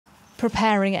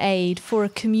preparing aid for a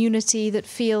community that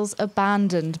feels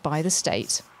abandoned by the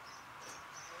state.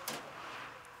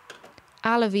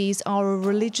 Alevis are a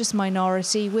religious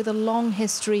minority with a long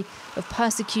history of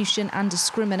persecution and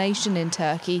discrimination in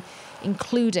Turkey,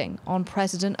 including on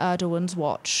President Erdogan's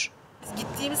watch.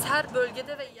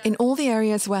 In all the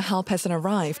areas where help hasn't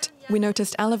arrived, we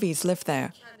noticed Alevis live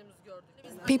there.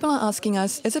 People are asking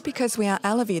us, is it because we are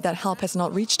Alevi that help has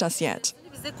not reached us yet?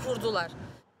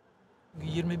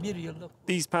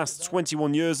 These past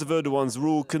 21 years of Erdogan's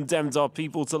rule condemned our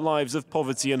people to lives of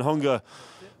poverty and hunger.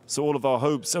 So all of our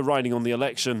hopes are riding on the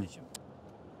election.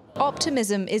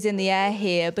 Optimism is in the air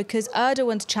here because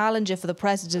Erdogan's challenger for the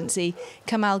presidency,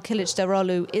 Kemal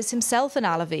Kilicdaroglu, is himself an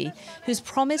Alevi who's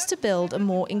promised to build a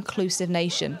more inclusive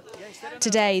nation.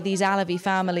 Today, these Alevi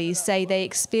families say they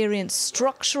experience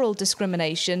structural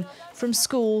discrimination from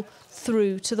school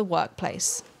through to the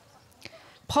workplace.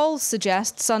 Polls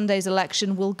suggest Sunday's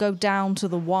election will go down to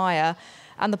the wire,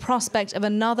 and the prospect of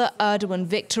another Erdogan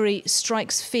victory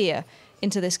strikes fear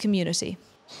into this community.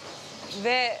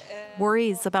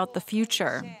 Worries about the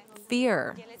future,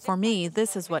 fear. For me,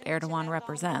 this is what Erdogan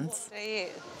represents.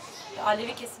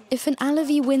 If an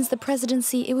Alevi wins the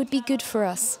presidency, it would be good for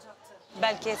us.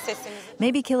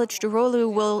 Maybe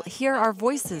Kilicdaroglu will hear our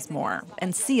voices more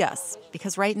and see us,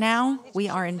 because right now we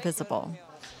are invisible.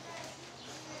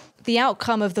 The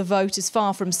outcome of the vote is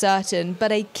far from certain,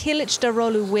 but a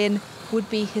Kilicdaroglu win would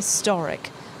be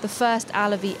historic, the first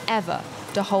Alevi ever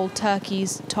to hold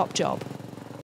Turkey's top job.